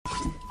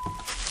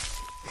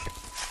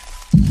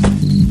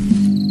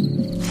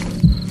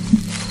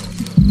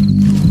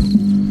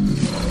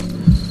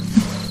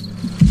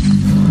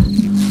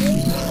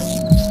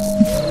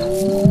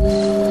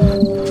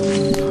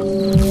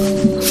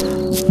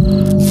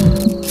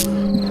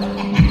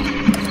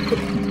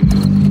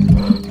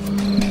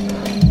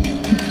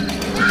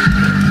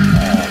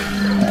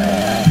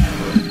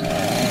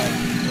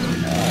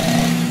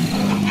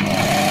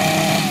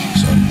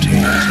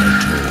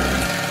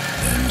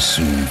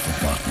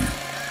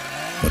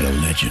but a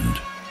legend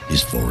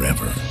is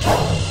forever.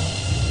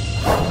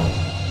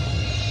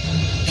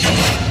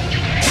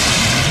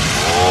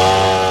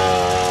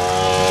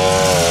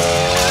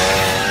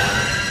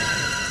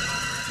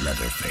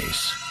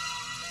 Leatherface.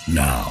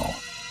 Now,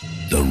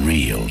 the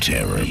real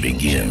terror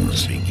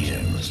begins.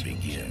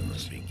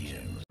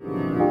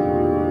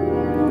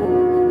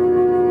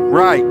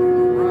 Right.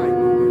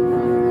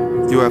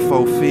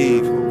 UFO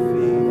Fev,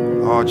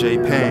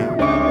 RJ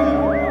Payne.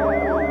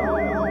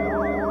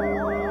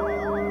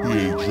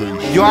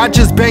 Yo, I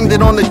just banged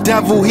it on the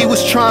devil. He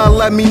was trying to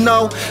let me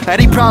know that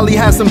he probably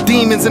had some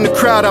demons in the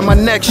crowd at my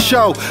next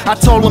show. I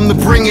told him to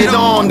bring it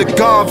on, the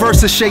God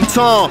versus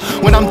Shaitan.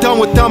 When I'm done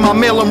with them, I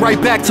mail them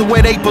right back to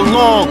where they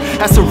belong.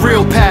 That's a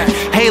real pack.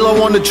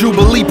 Halo on the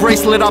Jubilee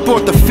bracelet, I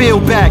brought the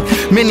feel back.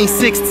 Mini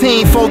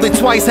 16, folded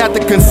twice, had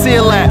to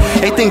conceal that.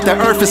 They think the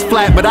earth is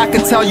flat, but I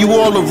can tell you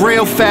all the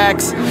real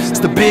facts. It's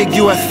the big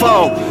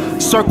UFO.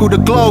 Circle the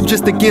globe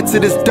just to get to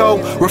this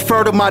dough.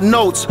 Refer to my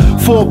notes.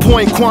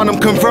 4-point quantum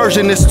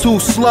conversion is too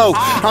slow.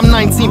 I'm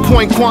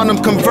 19-point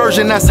quantum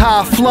conversion, that's how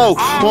I flow.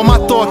 All my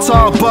thoughts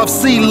are above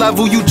sea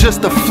level, you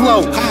just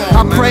afloat.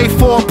 I prayed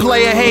for a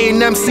player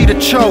hating MC to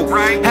choke.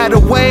 Had a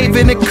wave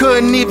and it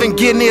couldn't even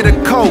get near the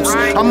coast.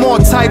 I'm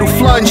on title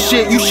flooding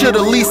shit, you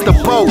should've leased a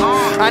boat.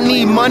 I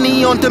need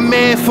money on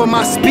demand for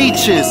my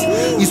speeches.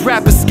 These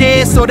rappers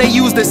scared so they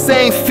use the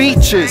same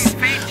features.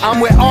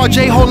 I'm with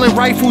RJ holding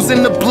rifles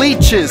in the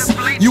bleachers.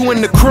 You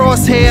in the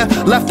crosshair,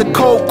 left a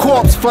cold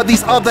corpse for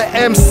these other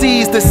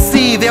MCs to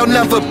see. They'll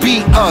never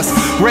beat us.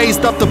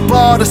 Raised up the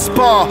bar to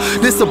spar.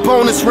 This a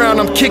bonus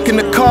round, I'm kicking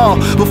the car.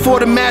 Before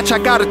the match, I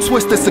gotta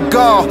twist a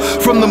cigar.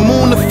 From the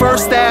moon to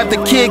First Ave,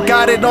 the kid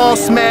got it all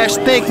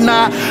smashed. Think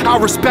not, I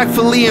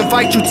respectfully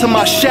invite you to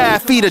my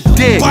shaft. Eat a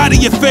dick. Body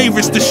your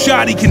favorites, the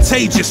shoddy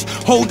contagious.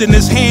 Holding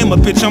his hammer,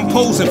 bitch, I'm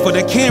posing for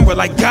the camera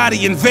like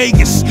Gotti in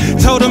Vegas.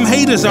 Tell them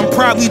haters I'm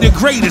probably the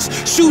greatest.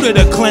 Shooter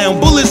the clown,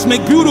 bullets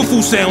make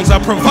beautiful sounds. I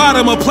provide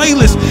them a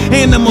playlist,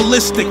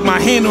 animalistic, my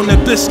hand on the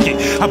biscuit.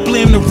 I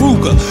blame the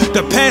Ruger,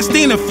 the past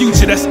and the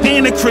future, that's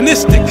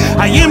anachronistic.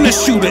 I am the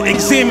shooter,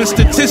 examine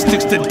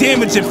statistics, the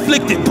damage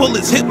inflicted.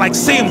 Bullets hit like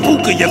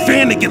Sambuca, your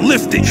van to get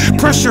lifted.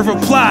 Pressure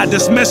applied,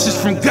 this message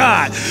from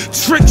God.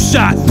 Trick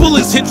shot,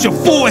 bullets hit your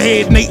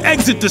forehead and they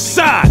exit the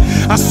side.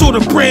 I saw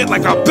the bread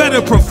like I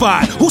better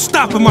provide. Who's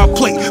stopping my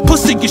plate?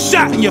 Pussy get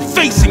shot in your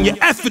face and your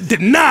effort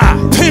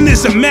denied. Pen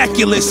is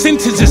immaculate,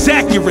 sentence is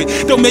accurate.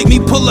 Don't make me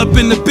pull up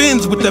in the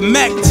Benz with the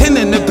Mac 10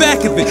 in the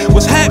back of it.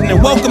 What's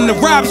happening? Welcome to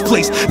Rob's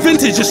place.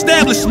 Vintage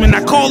establishment.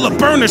 I call a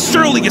burner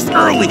Shirley. It's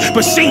early,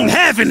 but she ain't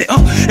having it.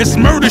 It's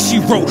murder she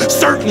wrote.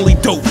 Certainly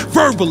dope.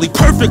 Verbally,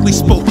 perfectly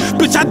spoke.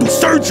 Bitch, I do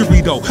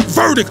surgery though.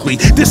 Vertically.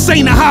 This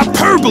ain't a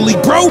hyperbole,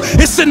 bro.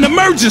 It's an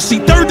emergency.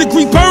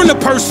 3rd-degree burn a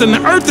person.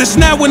 The earth is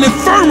now an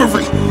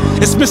infirmary.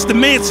 It's Mr.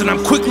 Manson,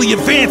 I'm quickly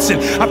advancing.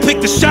 I picked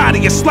the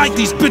shotty, it's like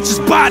these bitches'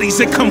 bodies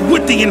that come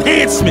with the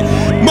enhancement.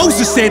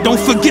 Moses said, don't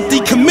forget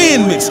the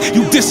commandments.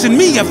 You dissing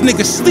me if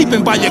niggas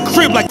sleeping by your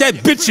crib like that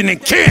bitch in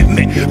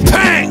encampment.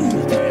 Bang!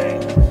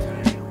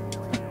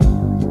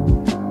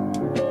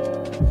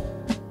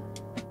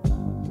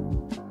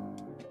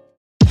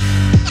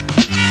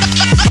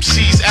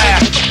 She's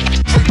out.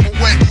 Triple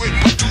wet with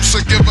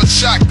Medusa, give her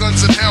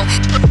shotguns in hell.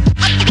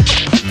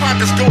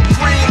 Pockets go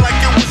green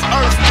like it was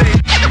Earth Day.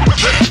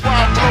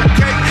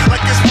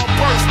 Like it's my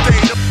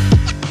birthday.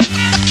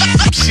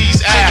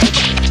 She's out.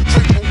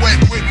 Triple wet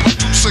with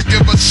Medusa,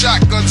 give her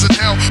shotguns in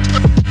hell.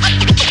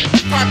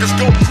 Pockets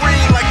go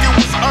green like it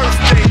was Earth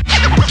Day.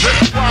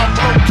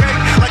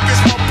 Like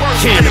it's my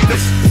birthday.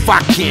 Canibus, if I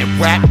can't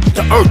rap,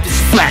 the earth is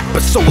flat,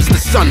 but so is the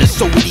sun, and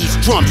so are these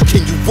drums.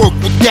 Can you work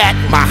with that?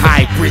 My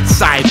hybrid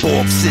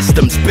cyborg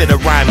system spit a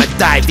rhyme, a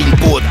diving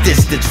board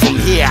distance. From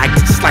here I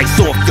can slice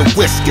off your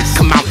whiskers.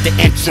 Come out the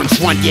entrance,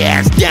 run your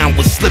ass down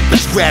with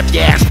slippers. Grab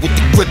your ass with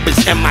the grippers.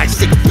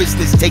 MI6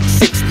 business takes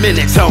 6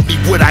 minutes. Tell me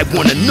what I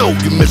wanna know,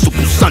 you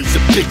miserable sons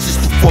of bitches.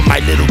 Before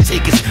my little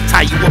takers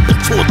tie you up and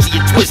torture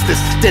your twisters.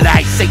 Did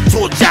I say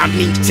torture? I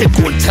mean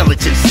tickle.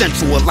 Intelligence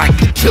central will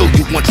likely kill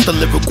you once the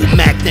lyrical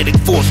magnetic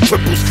force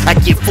triples. I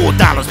give $4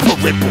 per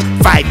ripple.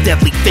 5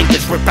 deadly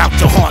fingers rip out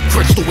your heart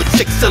crystal with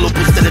 6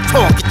 syllables that are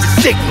target your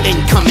signal.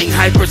 Incoming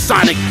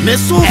hypersonic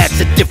missiles adds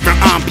a different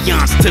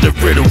ambiance to the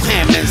riddle.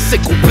 Hammer and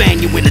sickle bang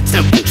you in the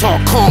temple. Talk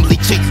calmly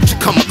till you to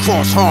come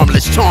across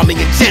harmless, charming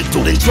and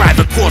gentle. Then drive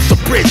across a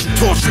bridge and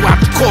toss you out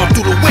the car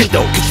through the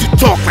window. Cause you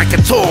talk like a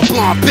tall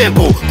blonde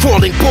bimbo,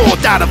 crawling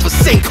bored out of a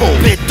sinkhole.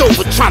 Bent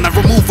over trying to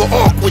remove an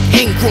awkward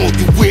ingrown.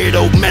 You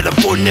weirdo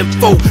metaphor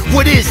nympho.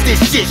 What is this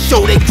shit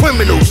show? They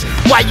criminals.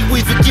 Why you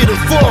even get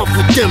involved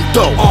with them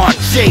though?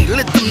 RJ,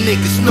 let them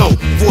niggas know.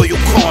 Royal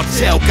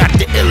Cartel got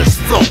the illest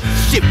flow.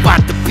 Shit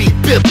about to be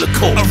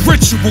biblical. A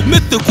ritual,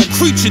 mythical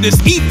creature. This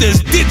ether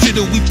is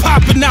digital. We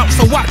popping out,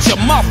 so watch your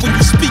mouth when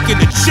you speaking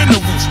to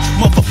generals,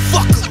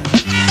 motherfucker.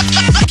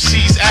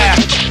 She's out.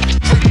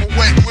 Triple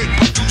wet with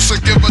Medusa,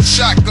 give her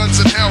shotguns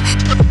in hell.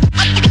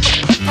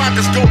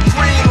 Pockets go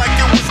green like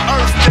it was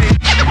Earth Day.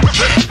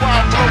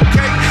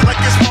 Like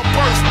it's my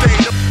birthday.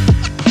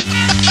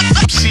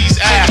 She's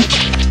out.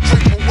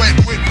 Triple wet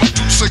with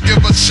Medusa,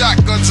 give her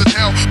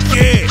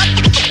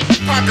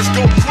Pockets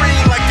go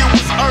green like it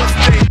was Earth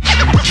Day.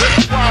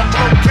 That's why I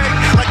blow cake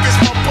like it's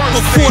my birthday.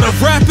 Before the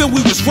rapping,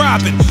 we was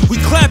robbing. We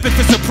clap if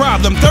it's a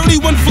problem.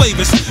 31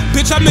 flavors.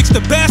 Bitch, I mix the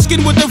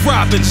Baskin with the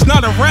Robbins.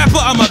 Not a rapper,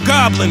 I'm a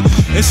goblin.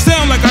 It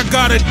sound like I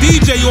got a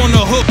DJ on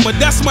the hook, but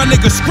that's my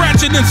nigga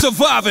scratching and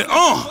surviving.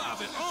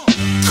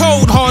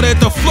 Cold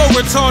hearted, the flow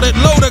retarded,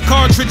 load a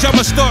cartridge,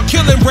 I'ma start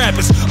killing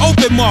rappers.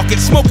 Open market,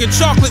 smoking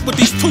chocolate with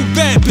these two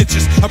bad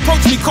bitches.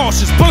 Approach me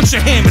cautious, bunch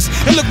of hammers.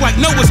 It look like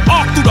Noah's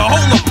Ark through the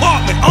whole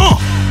apartment.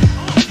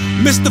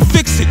 Mr.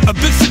 Fix It, a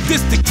bit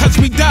sadistic,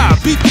 touch me die,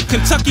 beef it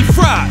Kentucky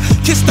Fried,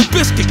 kiss the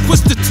biscuit, quick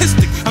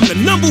statistic, I'm the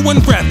 #1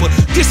 rapper,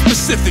 get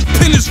specific,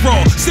 pen is raw,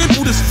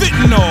 simple as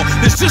fitting all,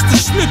 it's just a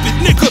snippet,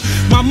 nigga,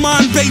 my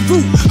mind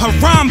Beirut, her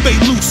rhyme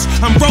loose,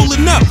 I'm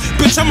rolling up,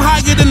 bitch I'm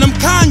higher than them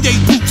Kanye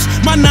boots,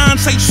 my nine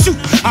say shoot,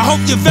 I hope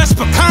your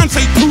Vespa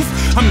Conte proof,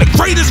 I'm the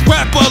greatest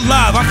rapper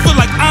alive, I feel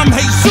like I'm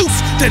Jesus,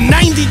 the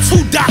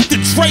 92 Dr.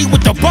 Dre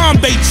with the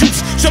Bombay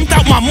juice, jumped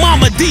out my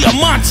mama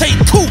Diamante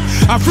coupe,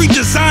 I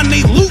redesigned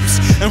they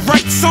loops, and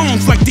write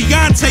songs like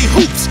Deontay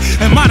Hoops.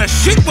 Am I the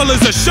shit? Well,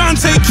 is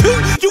Ashante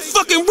cute? You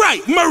fucking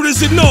right,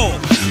 murders and all.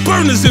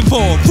 Burners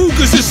involved,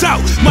 Rugers is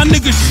out. My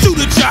niggas shoot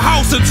at your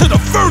house until the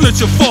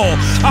furniture fall.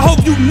 I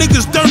hope you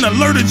niggas done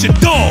alerted your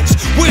dogs.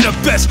 We're the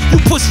best, you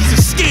pussies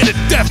are scared to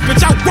death.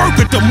 Bitch, I work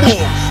at the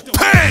morgue.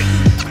 Payne!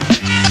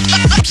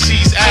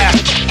 She's ass.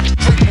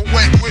 Purple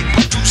wet with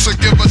Medusa,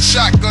 give her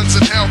shotguns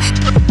in hell.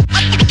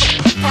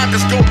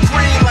 Pockets go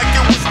green like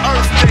it was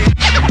Earth Day.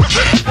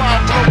 That's why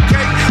I blow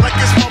cake like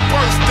it's my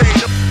birthday.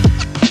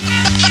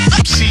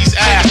 She's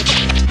ass.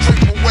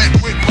 Purple wet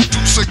with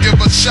Medusa, give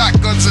her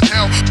shotguns in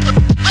hell.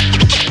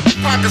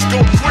 Pockets go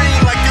green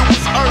like it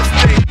was Earth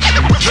Day.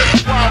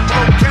 That's why I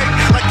blow cake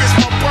like it's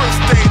my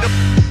birthday.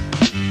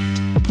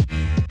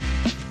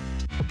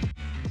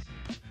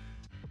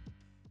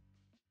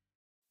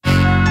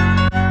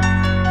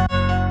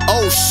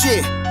 Oh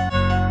shit.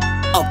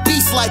 A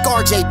beast like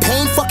RJ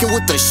Payne fucking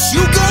with the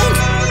Shoegang?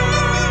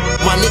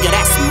 My nigga,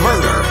 that's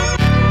murder.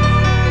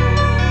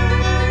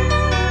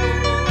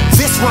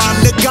 This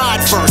rhyme to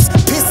God first.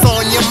 Piss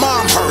on your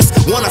mom hearse.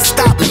 Wanna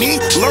stop me?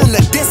 Learn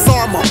to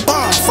disarm a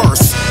bomb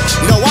first.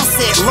 No, I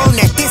said learn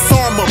that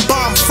disarm a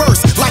bomb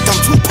first. Like I'm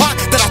Tupac,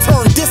 that I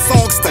turn diss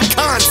songs to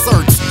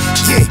concerts.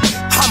 Yeah,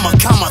 I'm a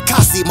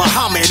kamikaze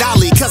Muhammad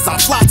Ali, cause I'm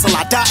fly till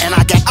I die and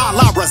I got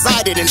Allah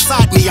resided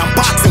inside me. I'm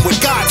boxing with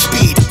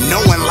Godspeed. No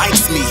one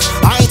likes me.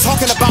 I ain't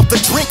talking about the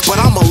drink, but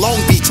I'm a Long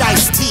Beach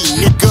iced tea,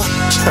 nigga.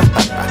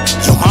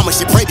 Your mama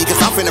should pray because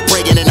I'm finna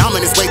pray, and I'm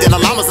in this way. Then the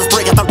llamas is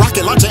spray at the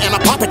rocket launcher and I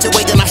pop at your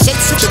way. Then I shape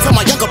shift until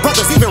my younger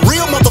brothers, even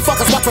real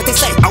motherfuckers, watch what they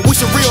say. I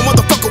wish a real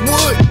motherfucker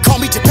would call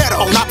me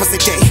Geppetto on opposite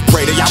day.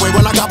 Pray to Yahweh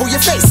when I gobble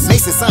your face.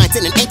 Mason science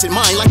in an ancient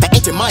mind, like the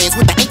ancient Mayans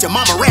with the ancient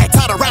mama rag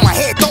tied around my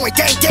head, throwing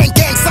gang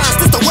signs.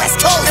 This the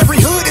West Coast. Every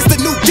hood is the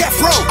new death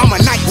row. I'm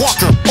a night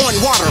walker on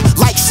water,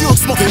 like Shoegang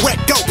smoking wet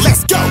dope.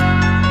 Let's go.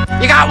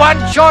 You got one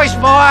choice,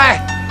 boy.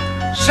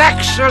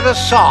 Sex or the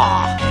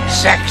saw.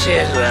 Sex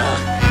is, well,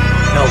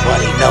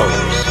 nobody knows.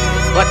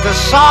 But the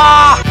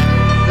saw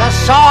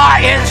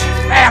is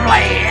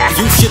family.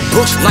 You should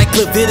book like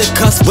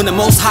Leviticus. When the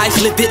Most High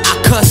flip it, I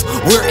cuss.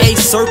 We're a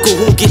circle,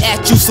 who'll get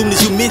at you soon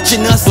as you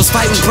mention us. Was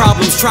fighting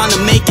problems, trying to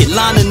make it,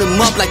 lining them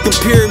up like them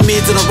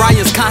pyramids and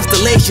Orion's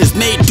constellations,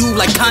 made do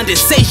like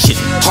condensation.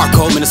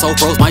 Hardcore, Minnesota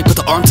froze, might put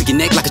the arm to your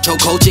neck like a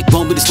chokehold. Chick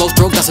bone with a slow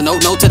stroke, that's a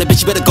no-no. Tell the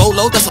bitch you better go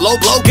low, that's a low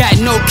blow. Got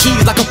no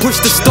keys like a push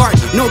to start.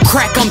 No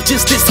crack, I'm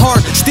just this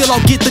hard. Still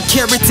I'll get the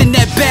carrots in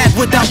that bag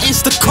without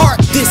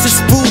Instacart. This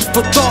is food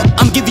for thought,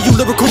 I'm giving you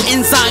lyrical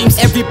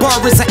enzymes. Every bar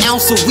is an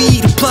ounce of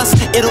weed, plus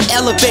it'll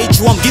elevate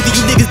you. I'm giving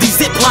you niggas these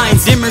zip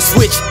lines. Dimmer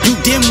switch, you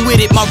dim with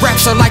it. My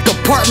raps are like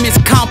apartments,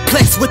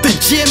 complex with a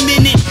gym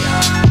in it.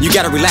 You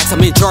gotta relax,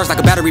 I'm in charge like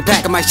a battery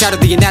pack. I might shatter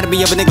the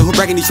anatomy of a nigga who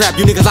bragging these trap.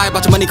 You niggas lie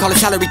about your money, call it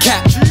salary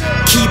cap.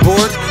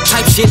 Keyboard,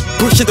 type shit,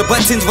 pushing the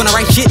buttons when I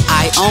write shit.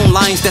 I own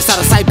lines that's out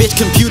of sight, bitch.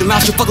 Computer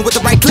mouse, you fucking with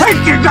the right click.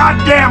 Take your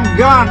goddamn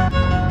gun.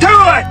 Do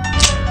it.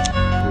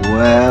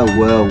 Well,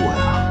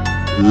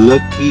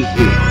 looky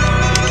here.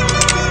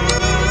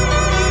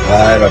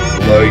 I'd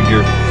blow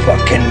your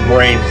fucking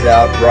brains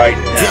out right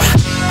now. Yeah,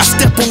 I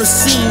step on the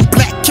scene,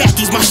 black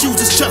khakis, my shoes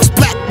is Chuck's,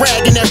 black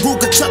rag, and that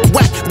Ruger Chuck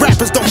whack.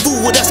 Rappers don't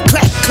fool with us,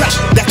 clap, clap,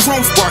 that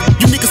chrome spark.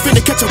 You niggas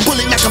finna catch a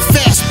bullet like a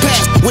fast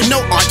pass, with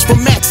no arch from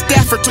Matt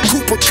Stafford to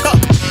Cooper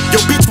Cup. Yo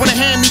bitch wanna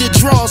hand me the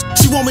draws,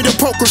 she want me to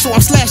poke her, so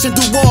I'm slashing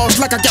through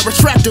walls like I got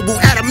retractable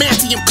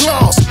adamantium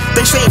claws.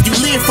 They say if you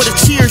live for the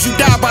cheers, you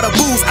die by the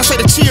booze. I say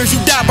the cheers,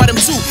 you die by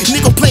them too.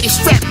 Nigga play this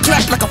strap,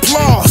 clap like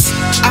applause.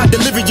 I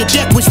deliver your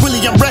death, which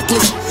really I'm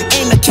reckless.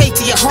 Aim the K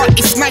to your heart,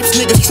 it snipes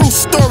niggas. True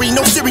story,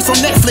 no series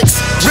on Netflix.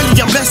 Really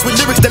I'm blessed with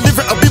lyrics,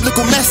 deliver a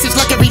biblical message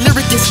like every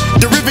lyric is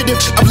derivative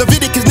of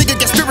Leviticus. Nigga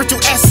get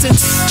spiritual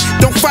essence.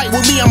 Don't fight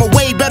with me, I'm a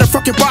way better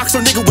fucking boxer.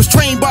 Nigga was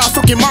trained by a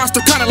fucking monster,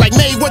 kinda like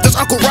Mayweather's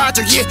Uncle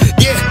Roger. Yeah.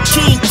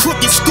 King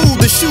Crooked schooled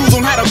the shoes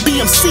on how to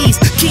be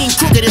MCs. King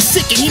Crooked is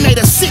sick and he made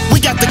us sick. We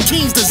got the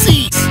king's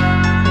disease.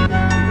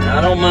 I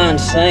don't mind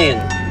saying,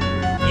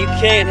 you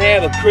can't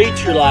have a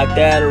creature like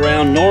that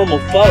around normal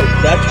folk.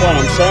 That's what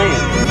I'm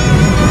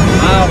saying.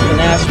 I often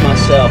ask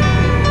myself,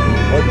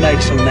 what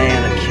makes a man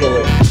a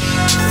killer?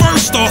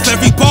 First off,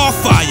 every bar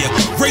fire,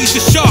 razor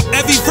sharp,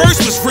 every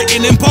verse was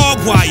written in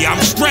barbed wire. I'm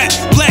strapped,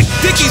 black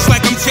dickies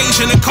like I'm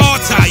changing a car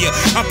tire.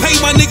 I pay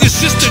my niggas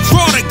just to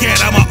draw to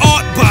get, I'm an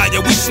art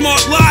buyer, we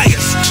smart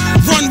liars.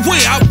 Run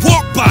where, I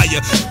walk by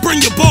ya. Bring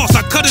your boss,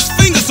 I cut his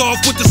fingers off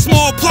with the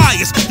small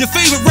pliers. Your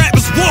favorite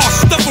rappers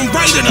wash, stuff them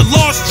right in a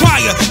large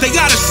dryer. They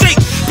gotta shake,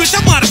 bitch,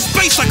 I'm out of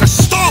space like a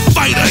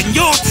starfighter and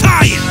you're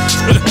tired.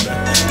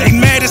 They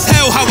mad as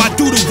hell how I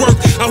do the work.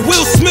 I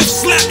Will Smith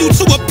slap you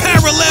to a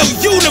parallel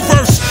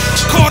universe.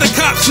 Call the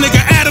cops, nigga,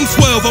 Adam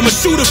 12, I'ma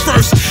shoot her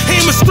first.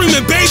 Hammer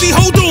screaming, baby,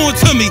 hold on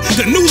to me,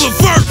 the new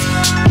Levert.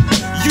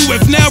 You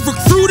have now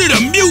recruited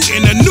a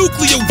mutant, a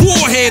nuclear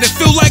warhead. It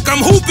feel like I'm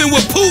hooping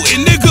with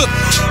Putin, nigga.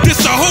 This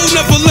a whole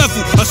nother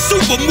level, a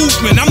super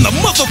movement. I'm the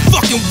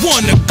motherfucking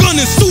one, the gun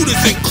and suit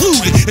is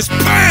included. It's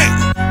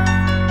bang!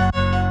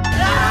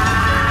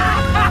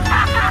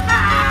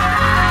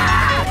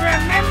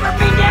 Remember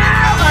me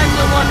now? I'm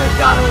the one who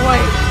got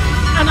away,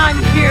 and I'm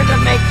here to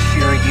make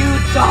sure you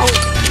don't,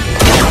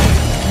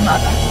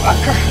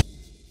 motherfucker.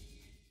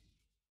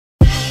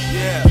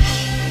 Yeah,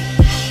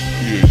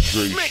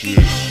 Dre shit.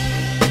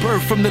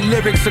 Birth from the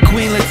lyrics of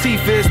Queen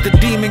Latifah is the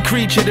demon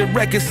creature. The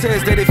record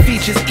says that it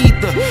features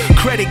ether.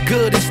 Credit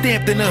good and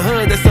stamped in the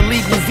hood. That's a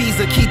legal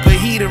visa. Keep a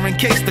heater in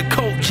case the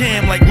coke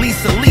jam like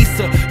Lisa.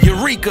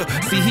 Eureka.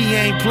 See, he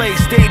ain't play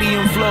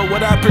stadium flow.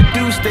 What I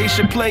produced, they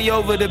should play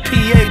over the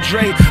PA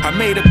Dre. I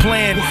made a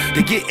plan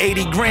to get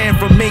 80 grand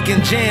from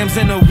making jams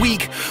in a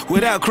week.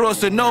 Without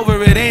crossing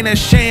over, it ain't a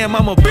sham.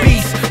 I'm a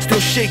beast. Still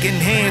shaking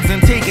hands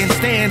and taking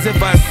stands.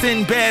 If I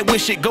sin bad,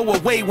 wish it go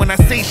away when I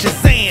say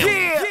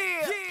Shazam.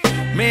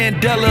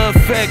 Mandela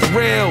effect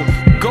real.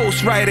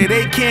 Ghostwriter,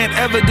 they can't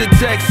ever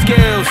detect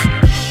scales.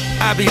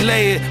 I be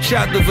layered,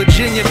 shout the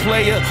Virginia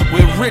player.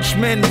 With rich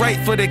men right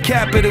for the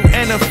capital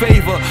and a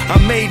favor. A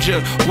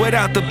major,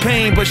 without the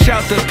pain, but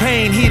shout the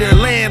pain. He the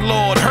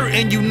landlord,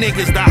 hurting you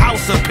niggas, the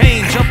house of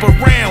pain. Jump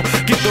around,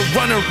 get the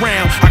run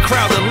around. I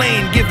crowd the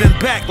lane, giving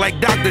back like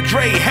Dr.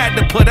 Dre. Had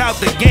to put out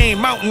the game,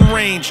 mountain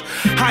range.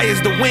 High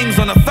as the wings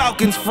on a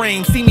Falcon's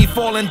frame. See me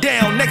falling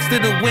down next to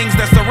the wings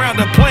that surround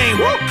the plane.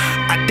 Woo!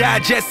 I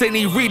digest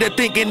any reader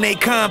thinking they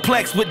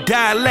complex with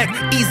dialect.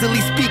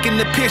 Easily speaking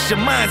to pitch your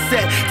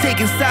mindset.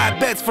 Taking side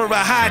bets for a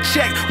high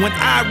check. When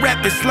I rap,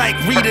 it's like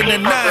reading a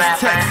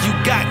Nas text. You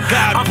got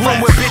God I'm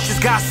from where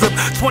bitches gossip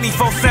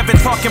 24/7,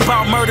 talking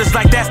about murders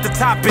like that's the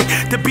topic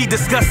to be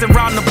discussing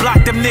round the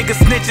block. Them niggas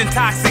snitching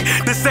toxic.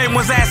 The same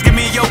ones asking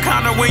me, yo,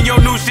 Connor, when your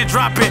new shit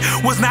dropping.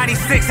 Was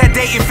 96, had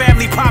dating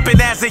family popping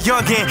as a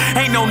youngin'.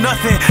 Ain't no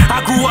nothing.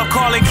 I grew up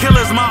calling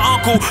killers my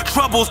uncle.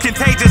 Trouble's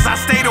contagious. I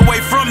stayed away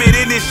from it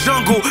in this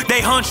jungle. They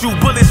hunt you,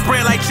 bullets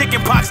spread like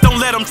chicken pox. Don't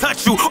let them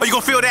touch you, or you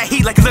gon' feel that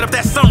heat like it lit up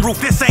that sunroof.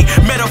 This ain't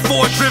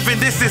metaphor driven.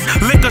 This is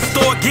liquor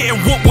store getting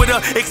whooped with a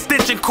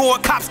extension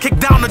cord. Cops kick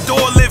down the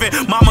door living.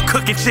 Mama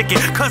cooking chicken,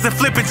 cousin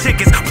flipping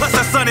chickens, plus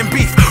her son in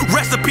beef.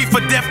 Recipe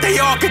for death, they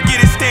all could get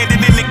it standing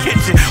in the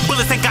kitchen.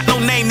 Bullets ain't got no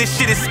name, this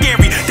shit is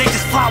scary. They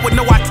just fly with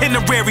no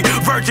itinerary.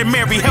 Virgin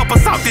Mary, help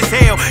us out this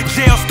hell.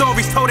 Jail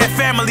stories told at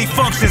family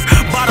functions.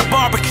 By the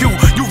barbecue,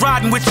 you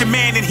riding with your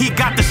man and he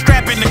got the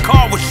strap in the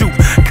car with you.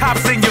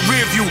 Cops in your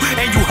rear view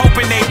and you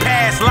hoping they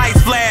pass.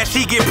 Lights flash,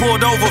 he get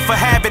pulled over for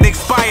having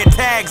expired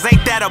tags.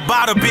 Ain't that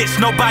about a bitch?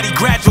 Nobody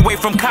graduate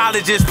from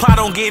colleges. Plot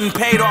on getting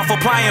paid off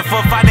applying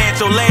for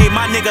financial aid.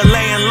 My nigga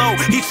laying low,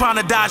 he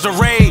tryna dodge a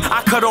raid.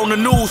 I cut on the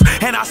news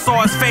and I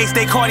saw his face.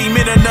 They caught him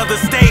in another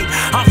state.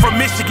 I'm from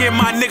Michigan,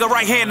 my nigga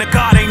right hand to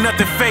God, ain't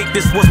nothing fake.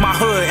 This was my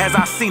hood as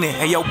I seen it.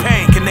 Hey yo,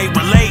 Payne, can they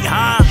relate,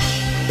 huh?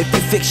 If you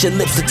fix your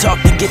lips to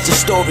talk, then get your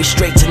story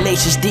straight.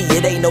 Tenacious D,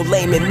 it ain't no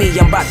lame in me.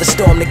 I'm about to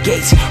storm the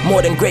gates.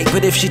 More than great,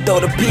 but if she throw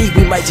the P,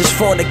 we might just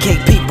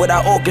fornicate. Peep what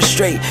I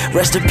orchestrate.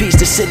 Rest in peace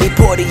to Sidney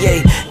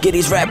Poitier. Get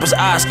these rappers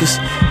Oscars.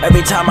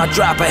 Every time I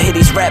drop, I hear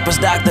these rappers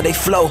doctor they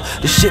flow.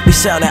 The shit be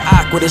sounding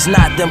awkward, it's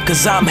not them,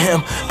 cause I'm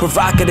him.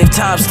 Provocative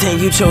times 10,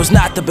 you chose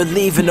not to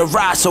believe in the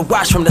ride, so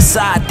watch from the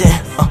side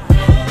then.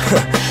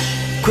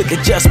 Quick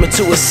adjustment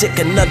to a sick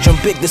conundrum.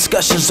 Big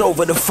discussions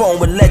over the phone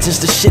with legends.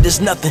 The shit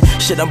is nothing.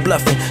 Shit, I'm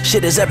bluffing.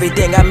 Shit is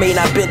everything. I mean,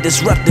 I've been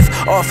disruptive.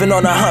 Often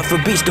on a hunt for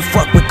beats to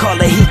fuck with. Call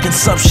it heat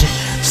consumption.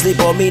 Sleep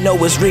on me,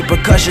 know it's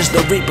repercussions.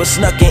 The reaper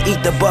snuck and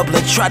eat the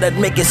bubbling. Try to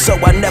make it so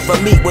I never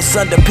meet what's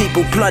under.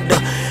 People plunder,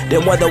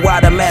 then wonder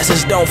why the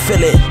masses don't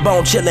feel it.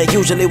 Bone chilling.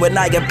 Usually when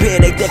I appear,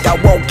 they think I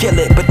won't kill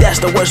it. But that's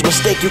the worst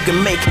mistake you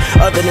can make,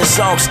 other than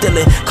song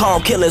stealing.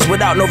 Calm killers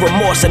without no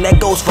remorse, and that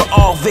goes for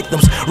all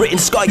victims. Written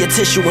scar your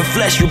tissue and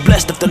flesh. You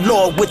blessed if the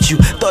Lord with you.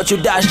 Thought you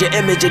dodged your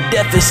image of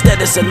death, instead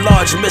it's a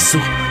large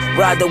missile.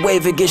 Ride the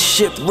wave and get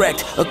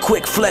shipwrecked. A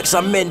quick flex,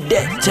 I'm in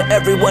debt to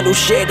everyone who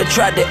shared or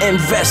tried to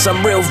invest.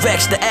 I'm real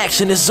vexed. The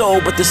action is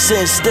old, but the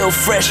sin's still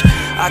fresh.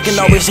 I can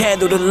always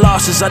handle the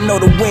losses. I know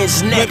the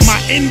win's next. With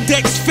my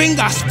index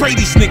finger, I spray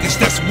these niggas.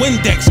 That's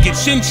Windex. Get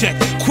chin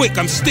checked. Quick,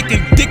 I'm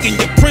sticking dick in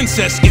your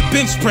princess. Get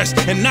bench pressed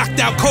and knocked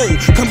out cold.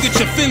 Come get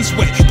your fins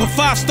wet. Put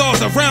 5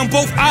 stars around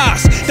both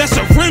eyes. That's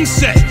a rim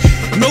set.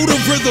 know the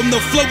rhythm,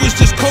 the flow is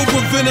just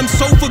cobra venom.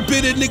 So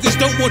forbidden, niggas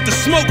don't want the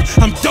smoke,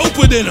 I'm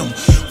doper than them.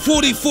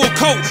 44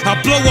 coat, I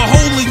blow a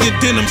hole in your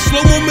denim.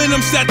 Slow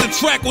momentum, sat the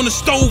track on the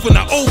stove and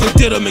I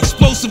overdid them.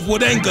 Explosive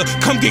with anger,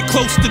 come get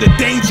close to the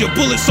danger.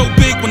 Bullet so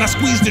big when I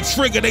squeezed the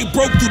trigger, they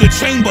broke through the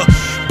chamber.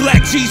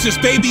 Black Jesus,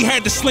 baby,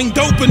 had to sling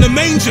dope in the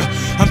manger.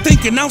 I'm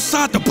thinking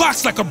outside the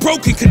box like a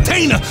broken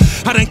container.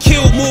 I done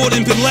killed more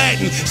than Bin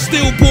Laden.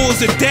 Still boys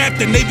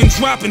adapting, they been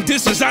dropping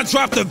disses. I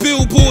dropped a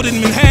billboard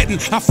in Manhattan.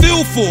 I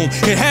feel for them,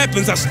 it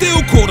happens, I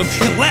still caught them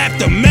and laughed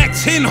them.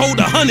 Max 10, hold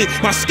 100,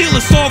 my skill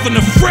is solving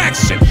a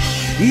fraction.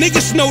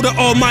 Niggas know the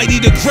almighty,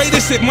 the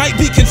greatest, it might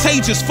be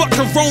contagious. Fuck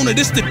corona,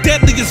 this the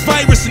deadliest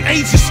virus in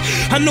ages.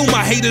 I know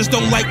my haters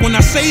don't like when I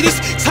say this.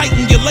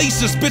 Tighten your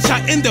laces, bitch, I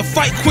end the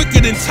fight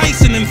quicker than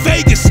Tyson in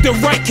Vegas. The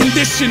right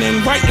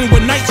conditioning, writing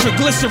with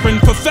nitroglycerin.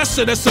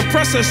 Professor, the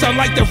suppressor, sound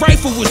like the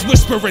rifle was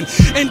whispering.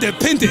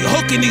 Independent,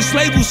 hooking these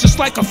labels just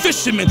like a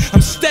fisherman.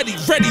 I'm steady,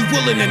 ready,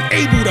 willing, and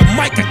able to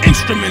mic an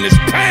instrument. It's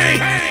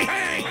Payne.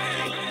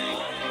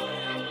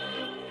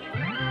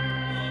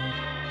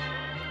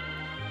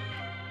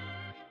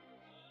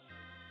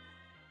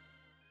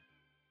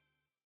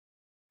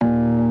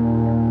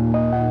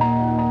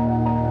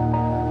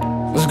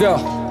 Let's go.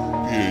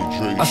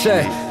 I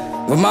say,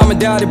 when mama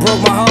died, it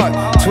broke my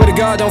heart. Swear to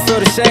God, don't feel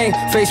the same.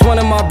 Face one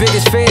of my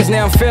biggest fears,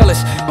 now I'm fearless.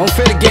 Don't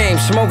fit the game,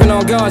 smoking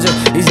on ganja.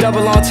 These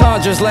double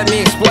entendres, let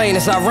me explain.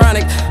 It's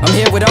ironic, I'm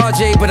here with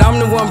RJ, but I'm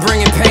the one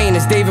bringing pain.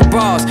 It's David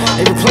Bars.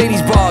 They replay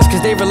these bars,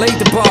 cause they relate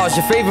to bars.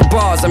 Your favorite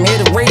bars, I'm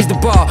here to raise the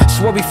bar. That's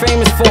what we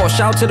famous for.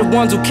 Shout to the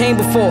ones who came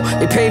before.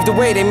 They paved the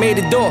way, they made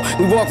the door.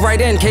 We walk right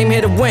in, came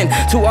here to win.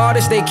 Two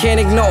artists they can't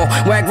ignore.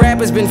 Whack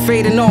rappers been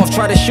fading off.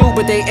 Try to shoot,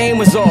 but they aim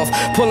was off.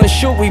 Pull and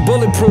shoot, we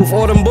bulletproof.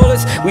 All them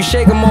bullets, we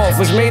shake them off.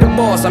 Was made a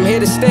boss, I'm here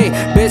to stay,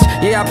 bitch.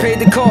 Yeah, I paid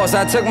the cost.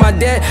 I took my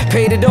debt,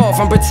 paid it off.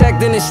 I'm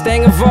protecting this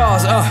thing of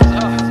ours.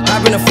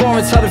 I've been a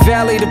foreign, tell the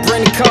valet to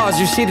bring the cars.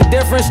 You see the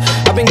difference?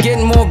 I've been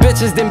getting more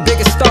bitches than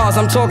bigger stars.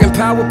 I'm talking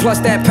power plus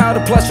that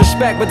powder plus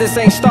respect, but this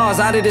ain't stars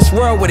out of this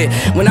world with it.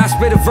 When I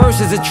spit a verse,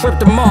 it's a trip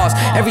to Mars.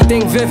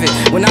 Everything vivid.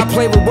 When I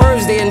play with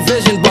words, they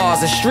envision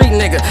bars. A street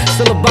nigga,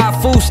 still a buy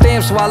food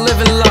stamps, so I live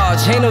in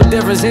large. Ain't no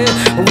difference here,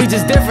 but we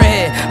just different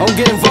here. Don't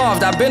get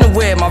involved, I've been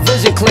aware, my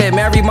vision clear.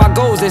 Marry my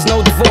goals, there's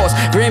no divorce.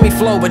 Grammy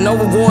flow, but no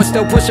reward.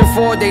 Still pushing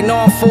forward, they know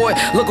I'm for it.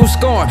 Look who's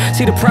scoring.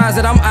 See the prize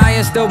that I'm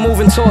eyeing, still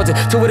moving towards it.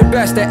 Two of the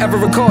best that ever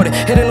recorded.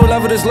 Hit a new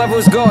level, this level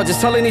is gorgeous.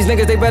 Telling these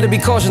niggas they better be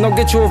cautious. Don't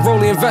get you a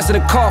rollie, invest in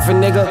a coffin,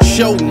 nigga.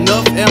 Showing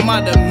up, am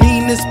I the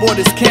meanest? Boy,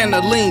 this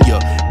Canalina.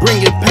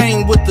 Bringing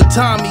pain with the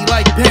Tommy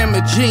like Pam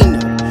and Gina.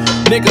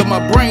 Nigga, my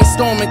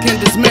brainstorming can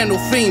dismantle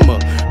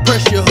FEMA.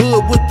 Press your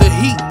hood with the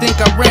heat, think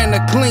I ran the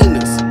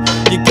cleaners.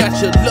 You got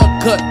your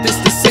luck cut, this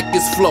the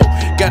sickest flow.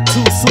 Got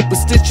two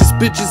superstitious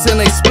bitches and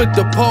they split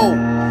the pole.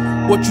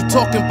 What you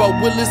talking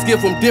about, Willis? Give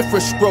them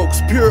different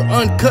strokes. Pure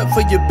uncut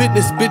for your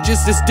business,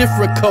 bitches, it's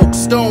different coke.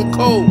 Stone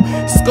cold,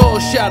 skull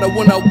shatter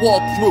when I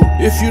walk through.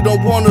 If you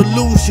don't wanna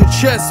lose your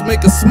chest,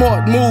 make a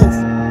smart move.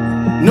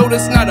 No,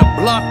 that's not a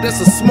block, that's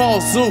a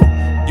small zoo.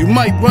 You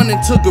might run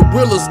into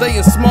gorillas, they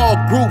in small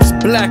groups.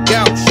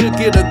 Blackout, should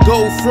get a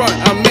gold front.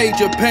 I made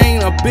your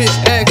pain, a bitch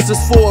asked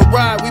us for a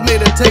ride. We made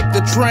her take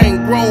the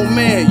train. Grown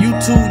man, you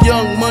too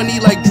young, money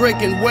like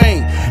Drake and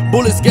Wayne.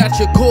 Bullets got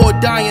your core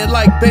dying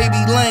like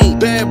Baby Lane.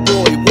 Bad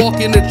boy,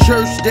 walking to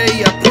church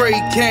day, I pray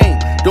came.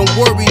 Don't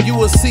worry, you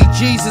will see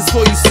Jesus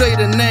before you say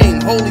the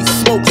name. Holy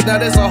smokes, now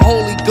there's a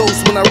Holy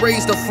Ghost when I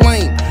raise the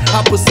flame.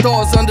 I put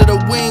stars under the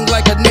wing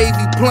like a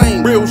Navy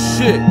plane. Real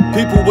shit,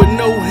 people with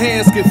no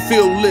hands can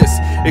feel this.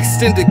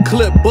 Extended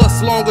clip,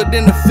 bust longer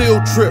than a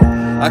field trip.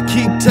 I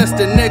keep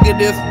testing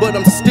negative, but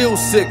I'm still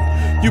sick.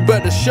 You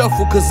better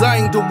shuffle, cause I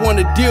ain't the one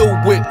to deal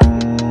with.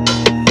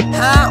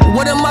 Huh?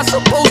 What am I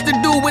supposed to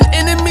do when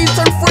enemies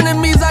turn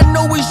frenemies? I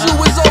know it's you,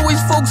 it's always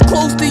folks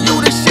close to you.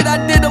 The shit I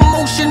did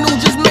emotional,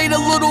 just made a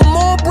little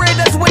more bread.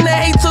 That's when the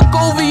hate took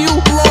over you.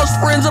 Lost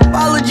friends,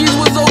 apologies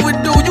was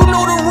overdue. You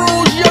know the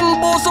rules, young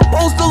boy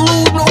supposed to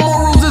lose. No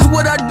more rules is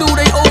what I do.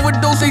 They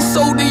overdose, they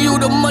sold to you.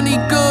 The money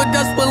good,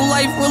 that's when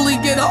life really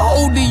get a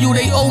hold of you.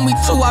 They owe me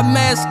too, I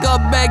mask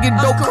up, bagging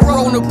dope,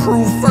 corona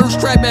proof.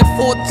 First trap at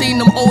 14,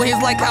 them old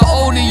heads like how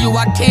old are you?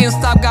 I can't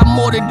stop, got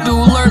more to do.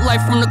 Learn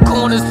life from the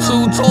corners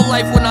too. Told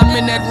life when I'm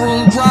in that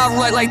room. Drive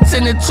right like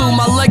 10 to 2.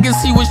 My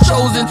legacy was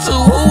chosen too.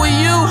 Who are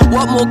you?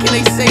 What more can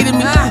they say to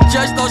me?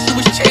 Judge thought she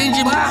was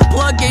changing me.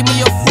 Plug gave me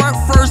a front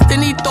first,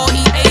 then he thought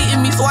he hated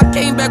me. So I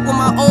came back with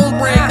my own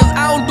brand. Cause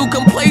I don't do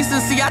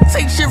complacency. I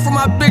take shit from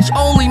my bitch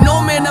only.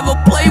 No man ever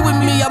play with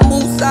me. I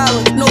move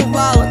silent, no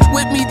violence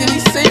with me. Then he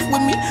safe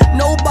with me.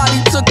 Nobody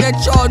took that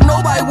charge.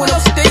 Nobody went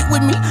upstate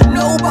with me.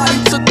 Nobody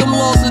took them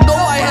losses.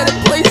 Nobody had a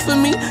place for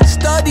me.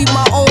 Studied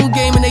my own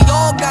game and they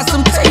all got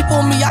some tape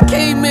on me. I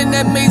came in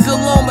that maze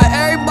alone, but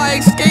everybody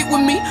escape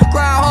with me.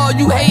 Grind hard,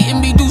 you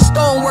hating me. Do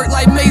stonework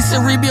like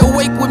masonry. Be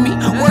awake with me.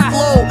 Work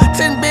low.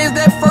 10 bands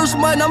that first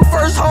month, I'm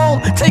first home.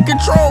 Take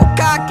control,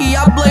 cocky.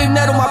 I blame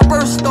that on my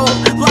birthstone.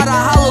 Lot of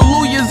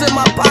hallelujahs in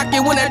my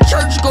pocket when that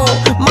church gone.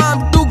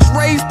 Mom Dukes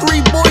raised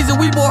 3 boys and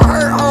we brought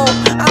her home.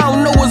 I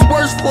don't know what's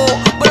worse for,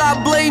 but try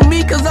to blame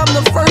me cause I'm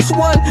the first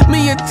one.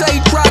 Me and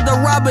Tay tried to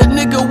rob a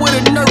nigga with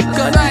a Nerf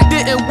gun.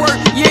 Didn't work.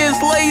 Years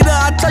later,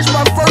 I touched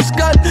my first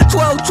gun.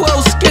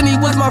 12-12 skinny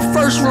was my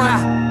first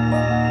run.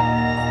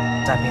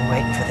 I've been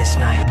waiting for this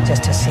night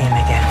just to see him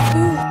again.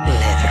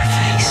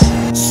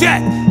 Leatherface.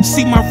 Check!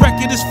 See, my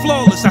record is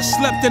flawless. I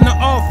slept in the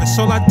office.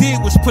 All I did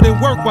was put in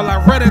work while I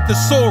read a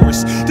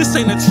thesaurus. This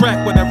ain't a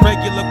track with a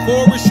regular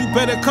chorus. You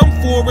better come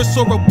for us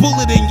or a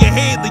bullet in your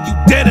head that you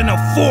dead in a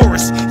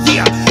forest.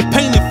 Yeah,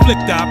 paint and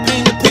flicker. I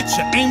paint a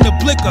picture, aim the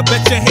blicker.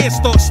 Bet your head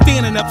starts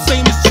standing up,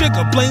 same as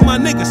Jigger. Blame my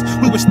niggas.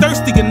 We was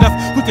thirsty enough,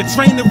 we could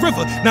drain the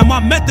river. Now my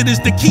method is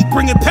to keep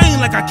bringing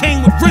pain like I came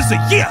with RZA.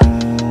 Yeah!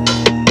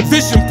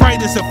 Vision bright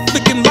as a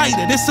flicking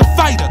lighter, this a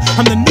fighter.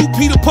 I'm the new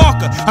Peter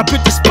Parker, I bit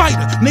the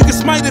spider.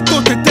 Niggas might have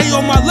thought that they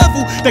on my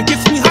level, that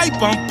gets me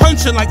hyper. I'm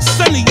punching like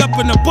Sonny up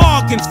in the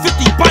bar against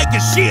 50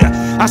 bikers, yeah.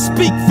 I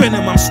speak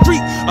venom, I'm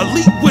street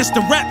elite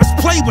wisdom. Rappers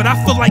play, but I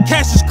feel like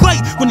Cassius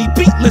Clay when he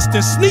beat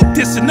listing, sneak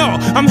this and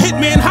all. I'm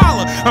Hitman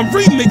Holler, I'm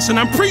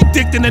remixing, I'm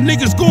predicting that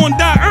niggas gon'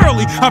 die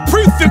early. I'm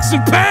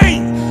prefixing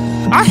pain.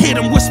 I hear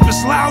them whispers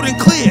loud and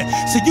clear.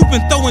 So you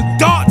been throwing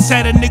darts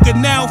at a nigga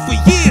now for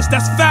years,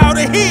 that's foul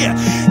to hear.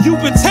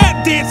 You been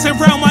tap dancing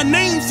around my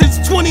name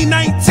since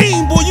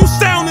 2019. Boy, you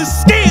sounding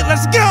scared,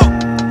 let's go.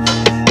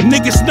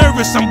 Niggas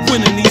nervous, I'm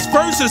winning these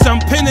verses.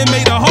 I'm penning,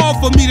 made it hard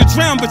for me to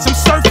drown, but I'm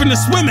surfing and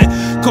swimming.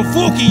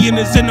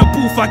 Kevorkian is in the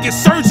booth, I get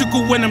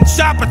surgical when I'm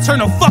chopper. Turn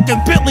a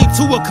fucking Bentley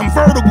to a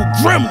convertible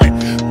gremlin.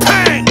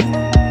 Pang!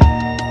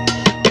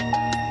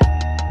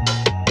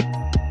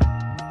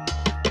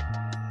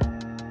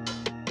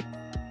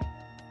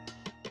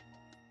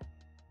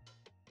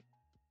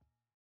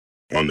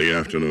 On the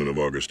afternoon of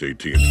August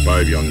 18th,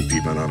 5 young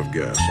people ran out of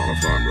gas on a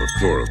farm road.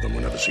 4 of them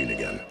were never seen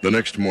again. The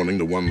next morning,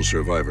 the one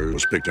survivor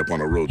was picked up on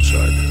a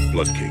roadside,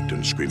 blood-caked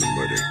and screaming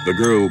murder. The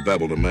girl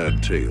babbled a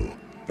mad tale.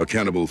 A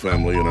cannibal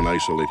family in an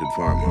isolated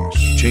farmhouse.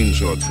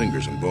 Chainsawed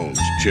fingers and bones.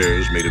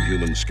 Chairs made of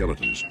human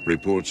skeletons.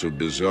 Reports of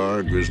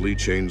bizarre, grisly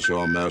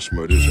chainsaw mass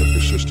murders have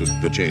persisted.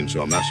 The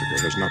Chainsaw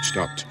Massacre has not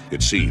stopped.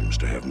 It seems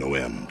to have no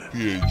end. PA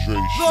Dre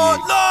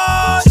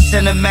Lord!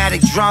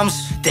 Cinematic drums,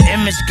 the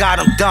image got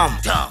him dumb.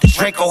 The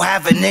Draco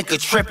have a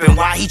nigga tripping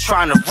while he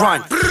trying to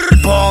run.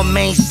 Ball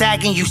main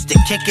sagging, used to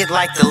kick it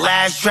like the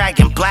last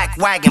dragon. Black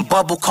wagon,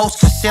 bubble coats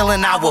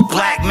concealing our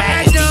black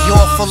magnets.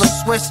 Dior full of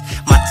Swiss,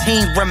 my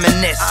team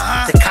reminisce.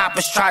 The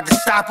coppers tried to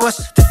stop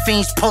us, the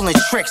fiends pulling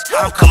tricks.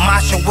 I'm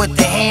Camacho with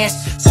the hands,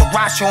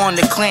 Sriracha on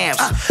the clams.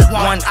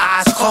 One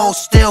eye's closed,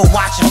 still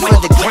watching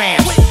for the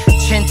grams.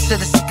 Chin to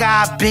the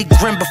sky, big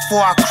grin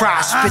before I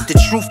cry. Spit the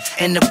truth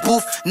in the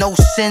booth, no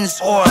sins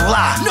or a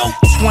lie.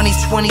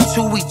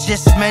 2022, we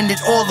just mended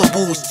all the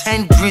wounds.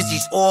 10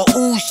 grizzlies, all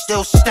ooze,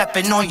 still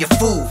stepping on your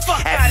food.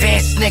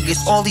 Advanced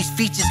niggas, all these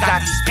features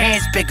got these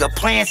pants bigger.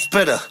 Plan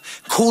spitter,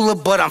 cooler,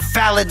 but I'm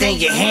fouler than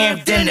your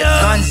ham dinner.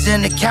 Guns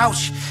in the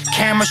couch,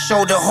 camera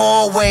show the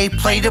hallway.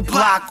 Play the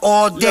block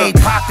all day,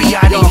 Poppy,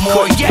 I need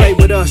more, yeah. Play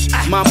with us,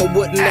 mama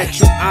wouldn't let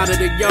you out of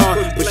the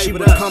yard, but she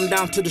would come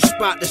down to the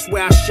spot, that's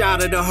where I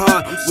shot at her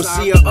hard. Would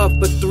see her up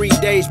for 3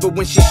 days, but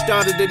when she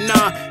started to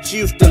nod, she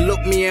used to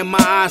look me in my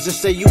eyes and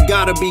say, you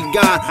gotta be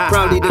God.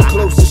 Probably the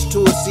closest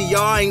to it, see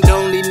y'all ain't the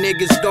only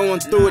niggas going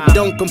through it.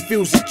 Don't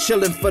confuse it,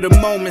 chillin' for the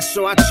moment,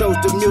 so I chose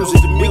the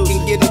music. We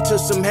can get into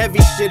some heavy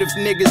shit if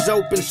niggas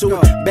open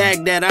to it.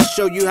 Baghdad, I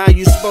show you how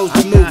you supposed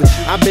to move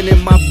it. I've been in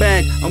my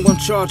bag, I'm gonna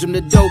charge him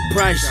the dope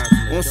price.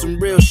 On some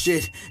real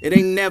shit, it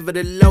ain't never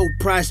the low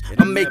price.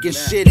 I'm making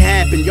shit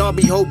happen, y'all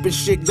be hoping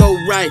shit go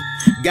right.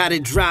 Got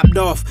it dropped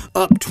off,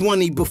 up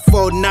 20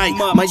 before night.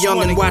 My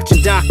youngin'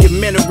 watching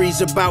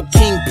documentaries about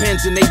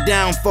kingpins and they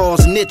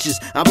downfalls, niches.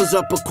 I was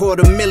up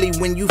 $250,000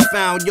 when you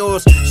found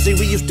yours. See,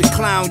 we used to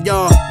clown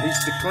y'all.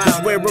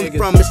 Cause where I'm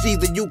from, it's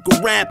either you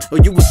could rap or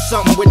you was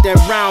something with that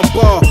round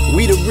ball.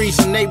 We the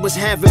reason they was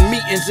having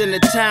meetings in the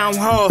town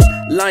halls.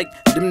 Like,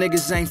 them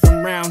niggas ain't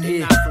from round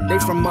here. They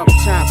from up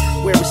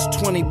top, where it's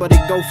 20, but it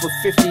go for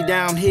 50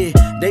 down here.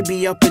 They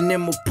be up in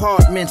them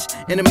apartments,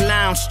 in them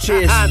lounge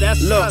chairs.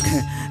 Look,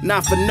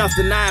 not for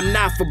nothing, I am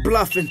not for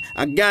bluffing.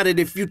 I got it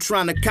if you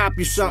tryna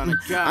copy something.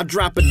 I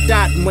drop a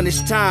dot, and when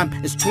it's time,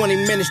 it's 20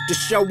 minutes to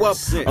show up.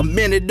 A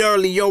minute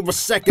early or a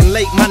second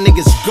late, my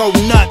niggas go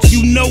nuts.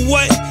 You know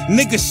what?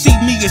 Niggas see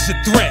me as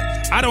a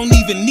threat. I don't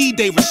even need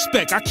they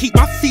respect. I keep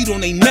my feet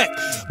on they neck.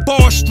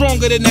 Bars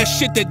stronger than that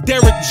shit that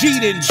Derek G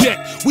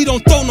inject. We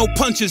don't throw no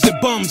punches at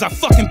bums. I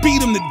fucking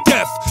beat them to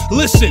death.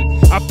 Listen,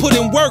 I put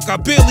in work. I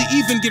barely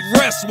even get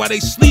rest. While they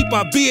sleep,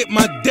 I be at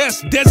my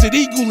desk. Desert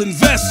Eagle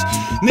invest.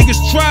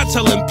 Niggas try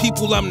telling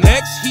people I'm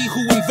next. He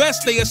who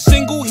invests, they are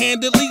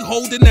single-handedly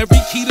holding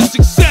every key to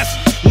success.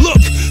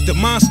 Look, the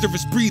monster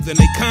is breathing.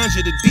 They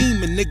conjure the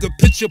demon, nigga.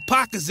 Picture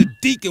Paka's a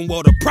deacon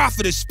while the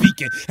prophet is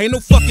speaking. Ain't no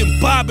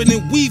fucking bobbing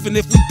and weaving.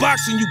 If we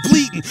boxing, you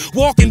bleeding.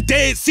 Walking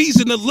Dead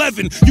season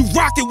 11, you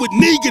rocking with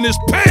Negan is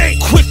Payne.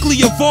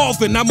 Quickly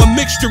evolving, I'm a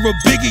mixture of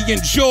Biggie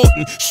and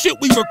Jordan. Shit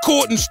we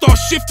recording, start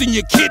shifting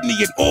your kidney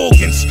and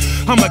organs.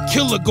 I'm a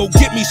killer, go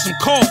get me some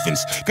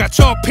coffins. Got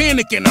y'all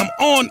panicking, I'm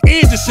on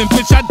Anderson,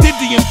 bitch. I did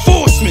the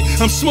enforcement.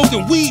 I'm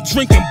smoking weed,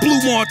 drinking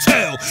Blue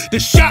Martell. The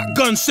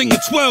shotgun singing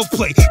 12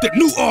 play, the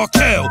new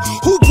Arkell.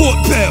 Who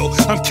bought Bell?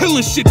 I'm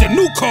killing shit, the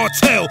new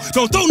cartel.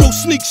 Don't throw no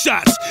sneak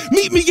shots.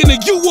 Meet me in the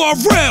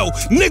URL,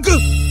 nigga.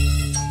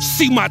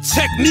 See, my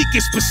technique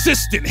is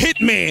persistent.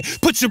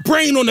 Hitman, put your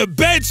brain on a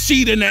bed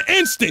sheet in an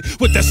instant.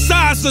 With the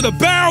size of the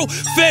barrel,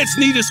 feds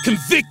need us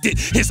convicted.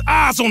 His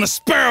eyes on a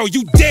sparrow,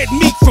 you dead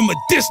meat from a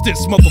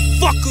distance,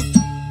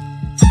 motherfucker.